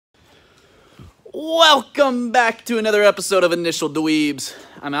Welcome back to another episode of Initial DWEEBS.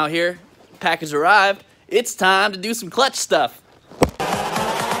 I'm out here, package arrived. It's time to do some clutch stuff.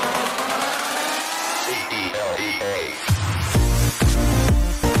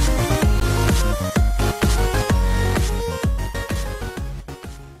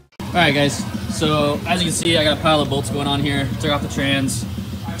 Alright guys, so as you can see I got a pile of bolts going on here. Took off the trans,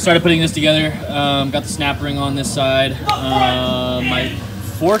 started putting this together. Got the snap ring on this side. My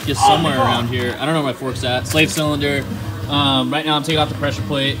fork is somewhere around here. I don't know where my fork's at. Slave cylinder. Right now I'm taking off the pressure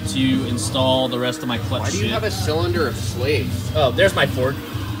plate to install the rest of my clutch. Why do you have a cylinder of slaves? Oh, there's my fork.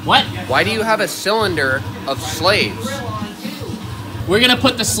 What? Why do you have a cylinder of slaves? We're gonna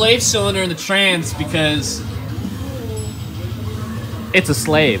put the slave cylinder in the trans because it's a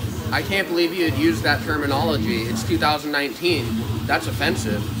slave. I can't believe you'd use that terminology. It's 2019. That's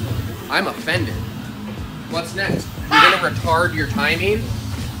offensive. I'm offended. What's next? You're gonna retard your timing?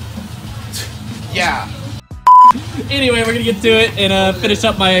 Yeah. Anyway, we're gonna get to it and finish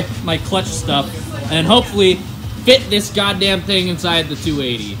up my clutch stuff and hopefully fit this goddamn thing inside the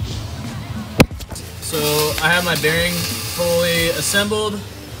 280. So I have my bearing fully assembled.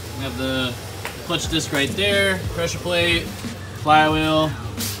 I have the clutch disc right there, pressure plate, flywheel,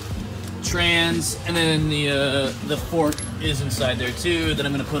 trans, and then the fork is inside there too that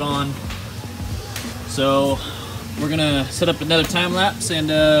I'm gonna put on. So we're gonna set up another time lapse and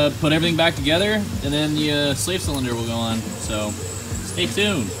put everything back together, and then the slave cylinder will go on. So stay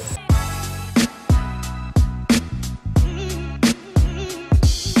tuned.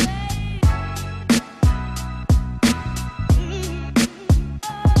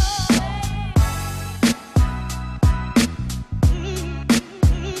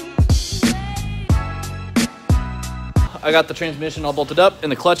 I got the transmission all bolted up and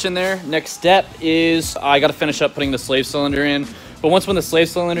the clutch in there. Next step is I got to finish up putting the slave cylinder in. But when the slave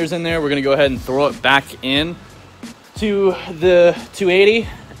cylinder's in there, we're going to go ahead and throw it back in to the 280.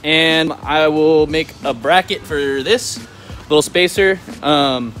 And I will make a bracket for this little spacer.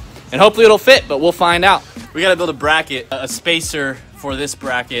 And hopefully it'll fit, but we'll find out. We got to build a bracket, a spacer for this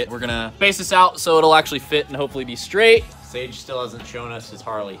bracket. We're going to space this out so it'll actually fit and hopefully be straight. Sage still hasn't shown us his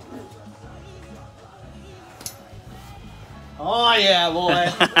Harley. Oh yeah, boy.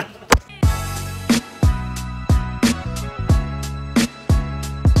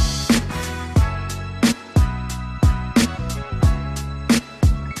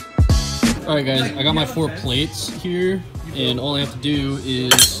 Alright guys, I got my 4 plates here, and all I have to do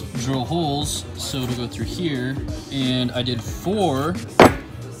is drill holes so it'll go through here, and I did 4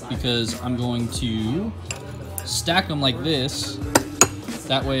 because I'm going to stack them like this.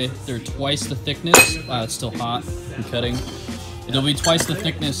 That way they're twice the thickness. It's still hot and cutting. It'll be twice the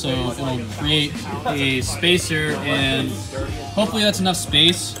thickness, so it'll create a spacer, and hopefully that's enough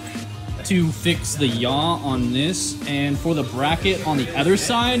space to fix the yaw on this. And for the bracket on the other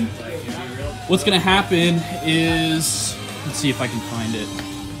side, what's gonna happen is, let's see if I can find it,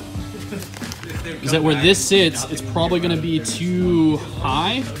 is that where this sits, it's probably gonna be too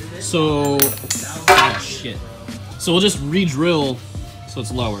high, so, oh shit. So we'll just re-drill so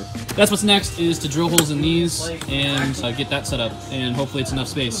it's lower. That's what's next, is to drill holes in these and get that set up, and hopefully it's enough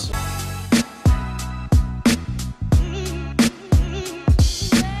space.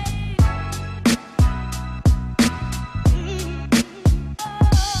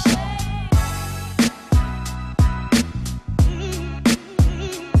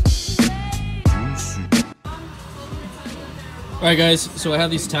 Alright guys, so I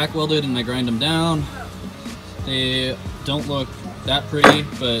have these tack welded and I grind them down. They don't look that pretty,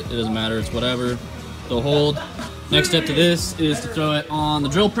 but it doesn't matter, it's whatever. They'll hold. Next step to this is to throw it on the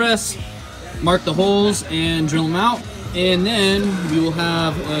drill press, mark the holes and drill them out, and then we will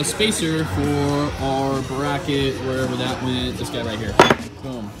have a spacer for our bracket wherever that went. This guy right here.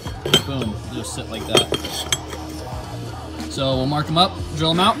 Boom, boom, just sit like that. So we'll mark them up,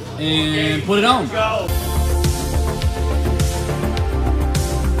 drill them out, and put it on.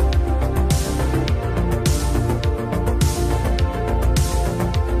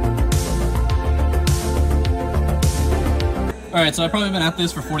 Alright, so I've probably been at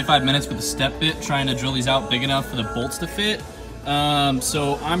this for 45 minutes with the step bit, trying to drill these out big enough for the bolts to fit.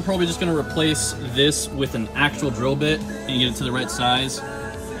 So I'm probably just going to replace this with an actual drill bit and get it to the right size,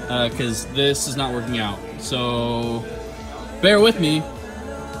 because this is not working out. So bear with me,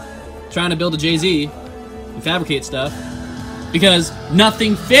 trying to build a JZ and fabricate stuff, because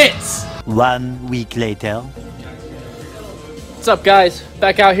nothing fits! 1 week later. What's up guys?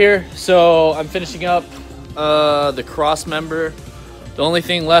 Back out here. So I'm finishing up the cross member. The only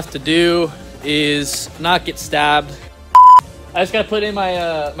thing left to do is not get stabbed. I just gotta put in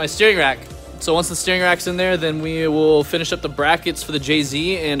my my steering rack. So once the steering rack's in there, then we will finish up the brackets for the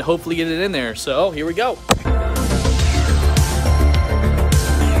JZ and hopefully get it in there. So here we go.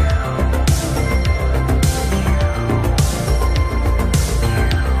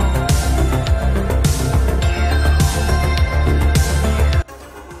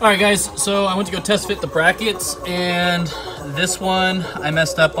 Alright guys, so I went to go test fit the brackets, and this one I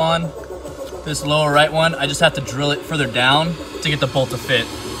messed up on, this lower right one. I just have to drill it further down to get the bolt to fit.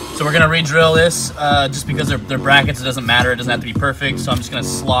 So we're gonna re-drill this, just because they're brackets, it doesn't matter, it doesn't have to be perfect. So I'm just gonna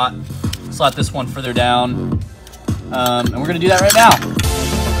slot this one further down, and we're gonna do that right now.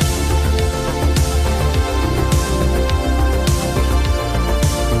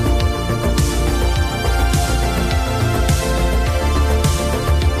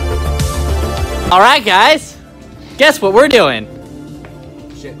 All right, guys, guess what we're doing?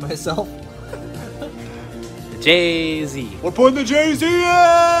 Shit myself. The JZ. We're putting the JZ in!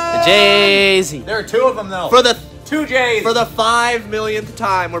 The JZ. There are two of them though. For the 2Js. For the 5 millionth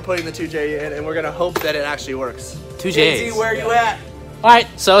time, we're putting the 2J in, and we're gonna hope that it actually works. 2Js. JZ, where you at? All right,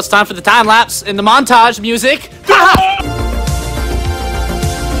 so it's time for the time lapse and the montage music.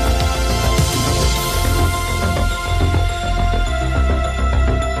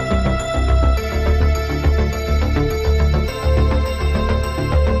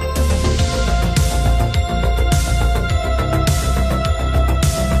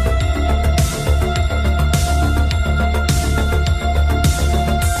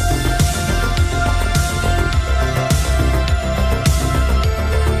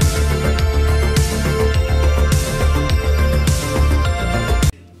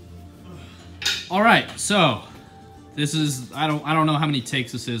 All right, so this is, I don't know how many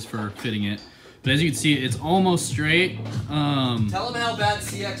takes this is for fitting it, but as you can see, it's almost straight. Tell them how bad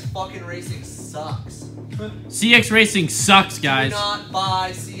CX fucking racing sucks. CX racing sucks, guys. Do not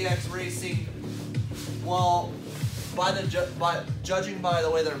buy CX racing. Well, judging by the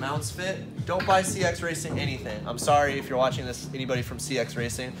way their mounts fit, don't buy CX racing anything. I'm sorry if you're watching this, anybody from CX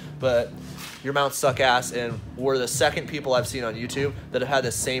racing, but your mounts suck ass, and we're the second people I've seen on YouTube that have had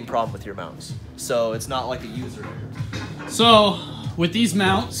the same problem with your mounts. So it's not like a user error. So with these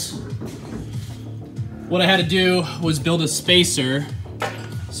mounts, what I had to do was build a spacer.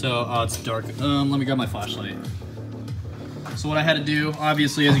 So, oh, it's dark. Let me grab my flashlight. So what I had to do,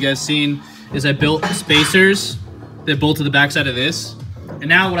 obviously, as you guys seen, is I built spacers that bolt to the backside of this. And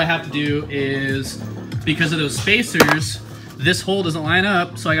now what I have to do is, because of those spacers, this hole doesn't line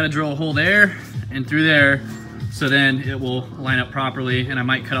up, so I gotta drill a hole there and through there, so then it will line up properly, and I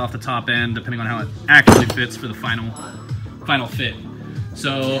might cut off the top end depending on how it actually fits for the final fit.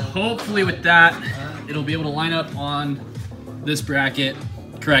 So hopefully with that, it'll be able to line up on this bracket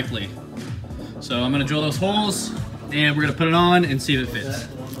correctly. So I'm gonna drill those holes, and we're gonna put it on and see if it fits.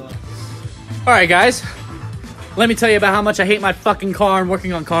 All right, guys, let me tell you about how much I hate my fucking car and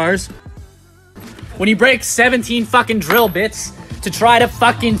working on cars. When you break 17 fucking drill bits to try to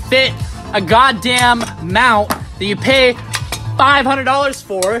fucking fit a goddamn mount that you pay $500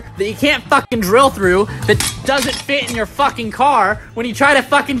 for, that you can't fucking drill through, that doesn't fit in your fucking car, when you try to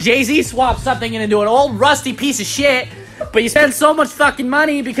fucking JZ swap something into an old rusty piece of shit, but you spend so much fucking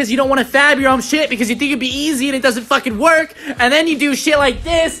money because you don't want to fab your own shit because you think it'd be easy and it doesn't fucking work, and then you do shit like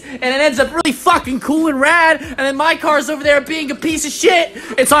this and it ends up really fucking cool and rad, and then my car's over there being a piece of shit.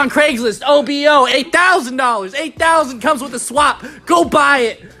 It's on Craigslist, OBO, $8,000. $8,000 comes with a swap. Go buy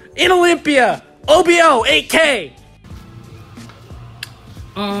it in Olympia. OBO, $8K.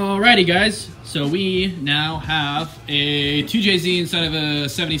 Alrighty, guys. So we now have a 2JZ inside of a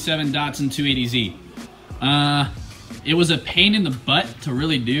 77 Datsun 280Z. It was a pain in the butt to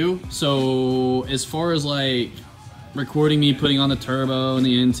really do. So as far as like recording me putting on the turbo and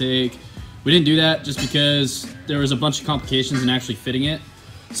the intake, we didn't do that just because there was a bunch of complications in actually fitting it.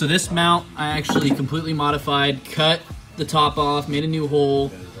 So this mount I actually completely modified, cut the top off, made a new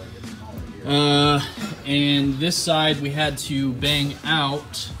hole. And this side we had to bang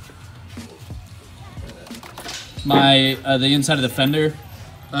out my the inside of the fender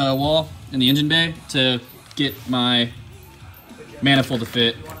wall in the engine bay to get my manifold to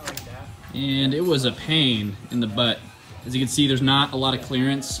fit, and it was a pain in the butt. As you can see, there's not a lot of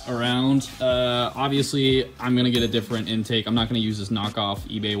clearance around. Obviously, I'm gonna get a different intake. I'm not gonna use this knockoff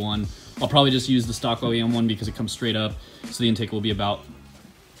eBay one. I'll probably just use the stock OEM one because it comes straight up, so the intake will be about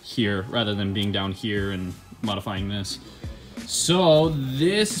here rather than being down here and modifying this. So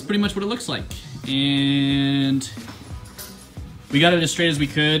this is pretty much what it looks like, and we got it as straight as we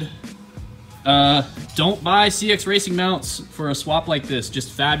could. Don't buy CX Racing mounts for a swap like this.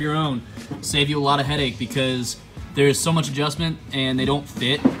 Just fab your own. Save you a lot of headache because there's so much adjustment and they don't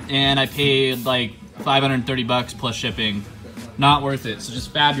fit, and I paid like $530 plus shipping. Not worth it. So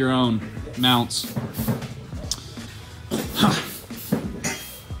just fab your own mounts.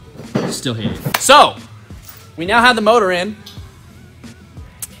 Still hate it. So we now have the motor in,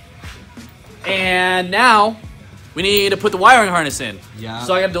 and now we need to put the wiring harness in. Yeah.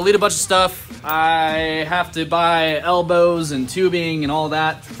 So I gotta delete a bunch of stuff. I have to buy elbows and tubing and all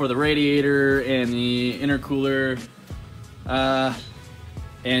that for the radiator and the intercooler,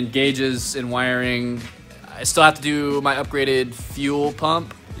 and gauges and wiring. I still have to do my upgraded fuel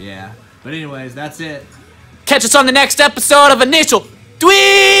pump. Yeah. But anyways, that's it. Catch us on the next episode of Initial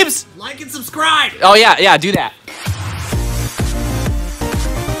Dweebs! Like and subscribe! Oh yeah, do that.